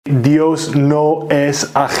Dios no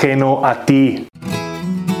es ajeno a ti.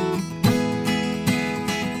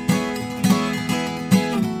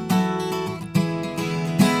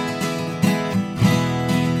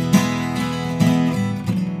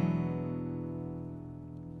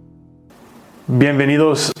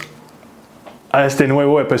 Bienvenidos a este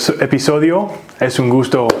nuevo episodio. Es un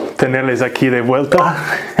gusto tenerles aquí de vuelta.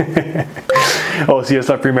 O si es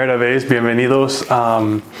la primera vez, bienvenidos.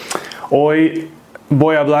 Hoy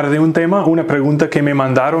voy a hablar de un tema, una pregunta que me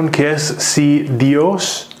mandaron, que es si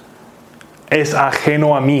Dios es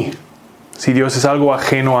ajeno a mí. Si Dios es algo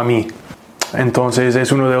ajeno a mí. Entonces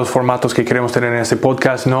es uno de los formatos que queremos tener en este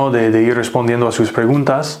podcast, ¿no? De ir respondiendo a sus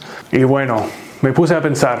preguntas. Y bueno, me puse a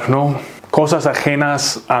pensar, ¿no? Cosas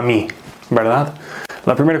ajenas a mí, ¿verdad?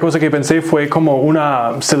 La primera cosa que pensé fue como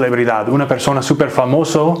una celebridad, una persona súper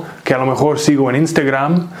famoso que a lo mejor sigo en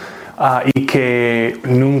Instagram y que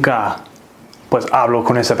nunca pues hablo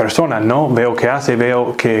con esa persona, ¿no? Veo qué hace,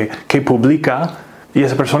 veo que publica y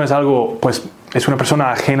esa persona es algo, pues es una persona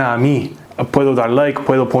ajena a mí. Puedo dar like,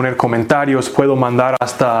 puedo poner comentarios, puedo mandar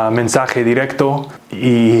hasta mensaje directo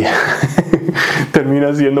y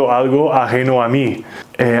termina siendo algo ajeno a mí.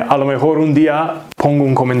 A lo mejor un día pongo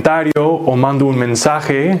un comentario o mando un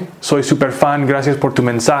mensaje, soy súper fan, gracias por tu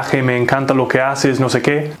mensaje, me encanta lo que haces, no sé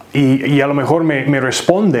qué, y a lo mejor me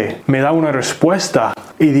responde, me da una respuesta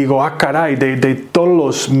y digo, caray, de todos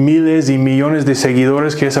los miles y millones de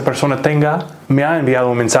seguidores que esa persona tenga, me ha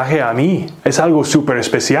enviado un mensaje a mí. Es algo súper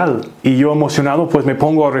especial. Y yo emocionado pues me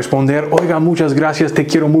pongo a responder, oiga, muchas gracias, te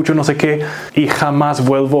quiero mucho, no sé qué, y jamás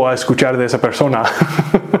vuelvo a escuchar de esa persona.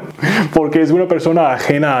 Porque es una persona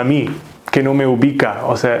ajena a mí, que no me ubica.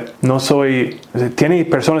 O sea, no soy... Tiene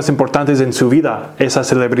personas importantes en su vida, esa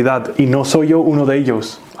celebridad, y no soy yo uno de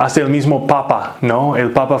ellos. Hasta el mismo Papa, ¿no?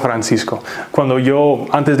 El Papa Francisco. Cuando yo,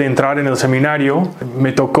 antes de entrar en el seminario,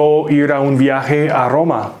 me tocó ir a un viaje a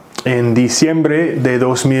Roma en diciembre de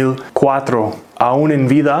 2004. Aún en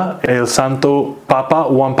vida, el santo Papa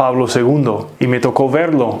Juan Pablo II. Y me tocó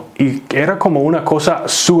verlo. Y era como una cosa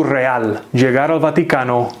surreal. Llegar al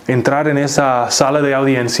Vaticano, entrar en esa sala de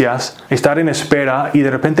audiencias, estar en espera y de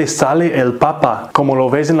repente sale el Papa, como lo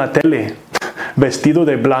ves en la tele, vestido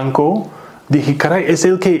de blanco. Dije, caray, es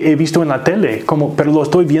el que he visto en la tele, pero lo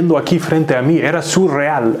estoy viendo aquí frente a mí. Era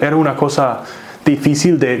surreal, era una cosa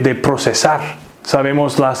difícil de procesar.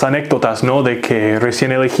 Sabemos las anécdotas, ¿no? De que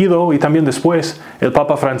recién elegido y también después el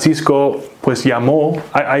Papa Francisco pues llamó,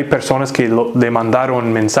 hay personas que le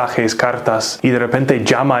mandaron mensajes, cartas y de repente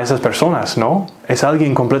llama a esas personas, ¿no? Es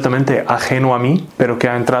alguien completamente ajeno a mí, pero que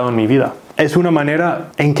ha entrado en mi vida. Es una manera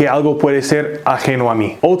en que algo puede ser ajeno a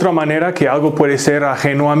mí. Otra manera que algo puede ser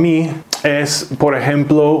ajeno a mí es, por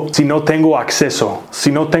ejemplo, si no tengo acceso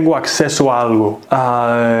a algo.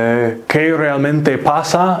 ¿Qué realmente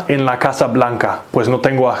pasa en la Casa Blanca? Pues no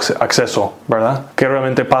tengo acceso, ¿verdad? ¿Qué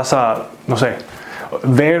realmente pasa? No sé.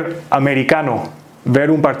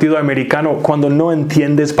 Ver un partido americano cuando no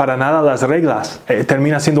entiendes para nada las reglas,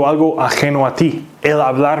 termina siendo algo ajeno a ti. El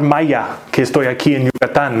hablar maya, que estoy aquí en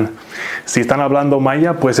Yucatán, si están hablando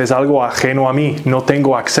maya, pues es algo ajeno a mí, no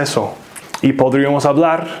tengo acceso. Y podríamos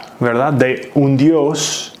hablar, ¿verdad?, de un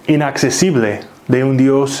Dios inaccesible, de un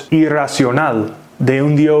Dios irracional, de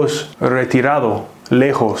un Dios retirado,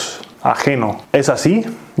 lejos, ajeno. ¿Es así?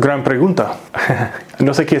 Gran pregunta.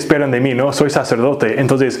 No sé qué esperan de mí, ¿no? Soy sacerdote.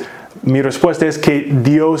 Entonces, mi respuesta es que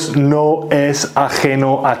Dios no es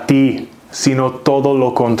ajeno a ti, sino todo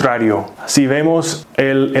lo contrario. Si vemos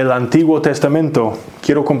el Antiguo Testamento,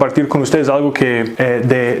 quiero compartir con ustedes algo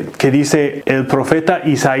que dice el profeta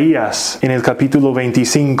Isaías en el capítulo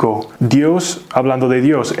 25. Dios, hablando de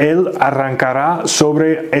Dios, Él arrancará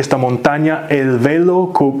sobre esta montaña el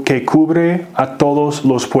velo que cubre a todos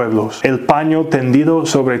los pueblos, el paño tendido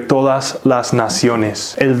sobre todas las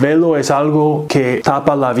naciones. El velo es algo que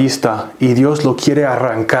tapa la vista y Dios lo quiere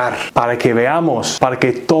arrancar para que veamos, para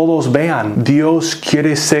que todos vean. Dios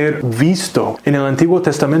quiere ser visto. En el Antiguo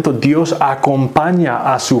Testamento Dios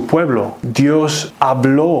acompaña a su pueblo. Dios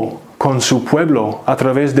habló con su pueblo a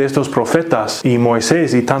través de estos profetas y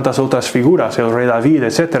Moisés y tantas otras figuras, el rey David,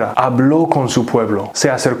 etc. Habló con su pueblo,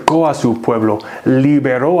 se acercó a su pueblo,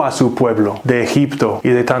 liberó a su pueblo de Egipto y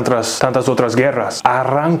de tantas otras guerras.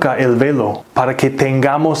 Arranca el velo para que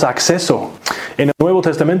tengamos acceso. En el Nuevo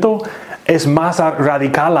Testamento es más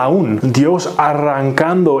radical aún. Dios,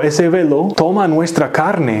 arrancando ese velo, toma nuestra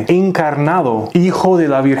carne, encarnado, hijo de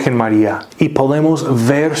la Virgen María, y podemos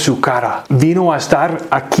ver su cara. Vino a estar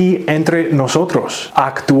aquí entre nosotros,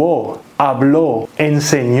 actuó, habló,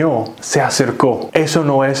 enseñó, se acercó. Eso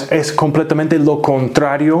no es completamente lo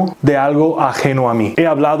contrario de algo ajeno a mí. He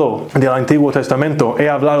hablado del Antiguo Testamento, he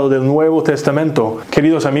hablado del Nuevo Testamento.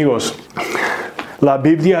 Queridos amigos, la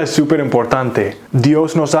Biblia es súper importante.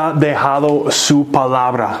 Dios nos ha dejado su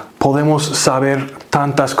palabra. Podemos saber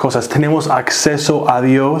tantas cosas. Tenemos acceso a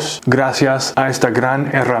Dios gracias a esta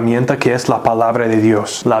gran herramienta que es la palabra de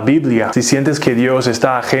Dios, la Biblia. Si sientes que Dios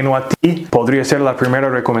está ajeno a ti, podría ser la primera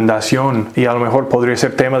recomendación y a lo mejor podría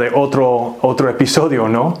ser tema de otro episodio,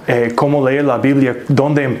 ¿no? Cómo leer la Biblia,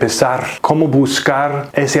 dónde empezar, cómo buscar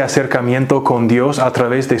ese acercamiento con Dios a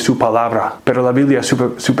través de su palabra. Pero la Biblia es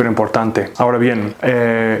súper importante. Ahora bien,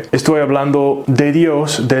 estoy hablando de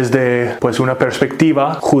Dios desde una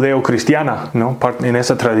perspectiva judeo-cristiana, ¿no? En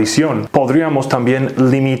esa tradición. Podríamos también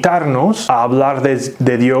limitarnos a hablar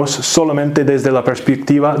de Dios solamente desde la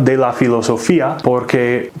perspectiva de la filosofía,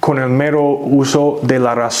 porque con el mero uso de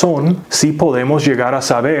la razón sí podemos llegar a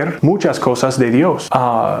saber muchas cosas de Dios.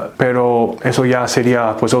 Pero eso ya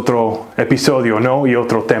sería otro episodio, ¿no? Y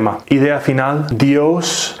otro tema. Idea final: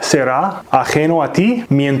 Dios será ajeno a ti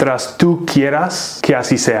mientras tú quieras que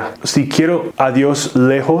así sea. Si quiero a Dios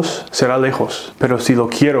lejos, será lejos. Pero si lo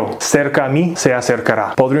quiero cerca a mí, se acercará.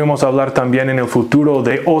 Podríamos hablar también en el futuro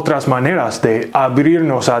de otras maneras de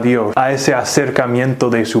abrirnos a Dios, a ese acercamiento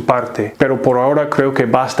de su parte. Pero por ahora creo que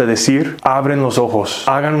basta decir: abren los ojos,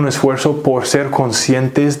 hagan un esfuerzo por ser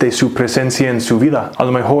conscientes de su presencia en su vida. A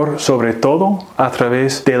lo mejor, sobre todo, a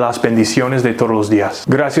través de las bendiciones de todos los días.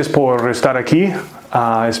 Gracias por estar aquí.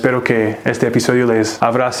 Espero que este episodio les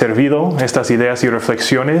habrá servido, estas ideas y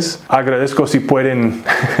reflexiones. Agradezco si pueden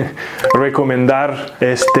recomendar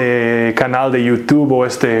este canal de YouTube o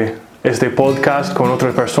este podcast con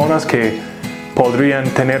otras personas que podrían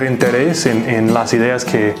tener interés en las ideas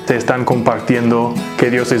que se están compartiendo. Que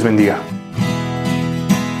Dios les bendiga.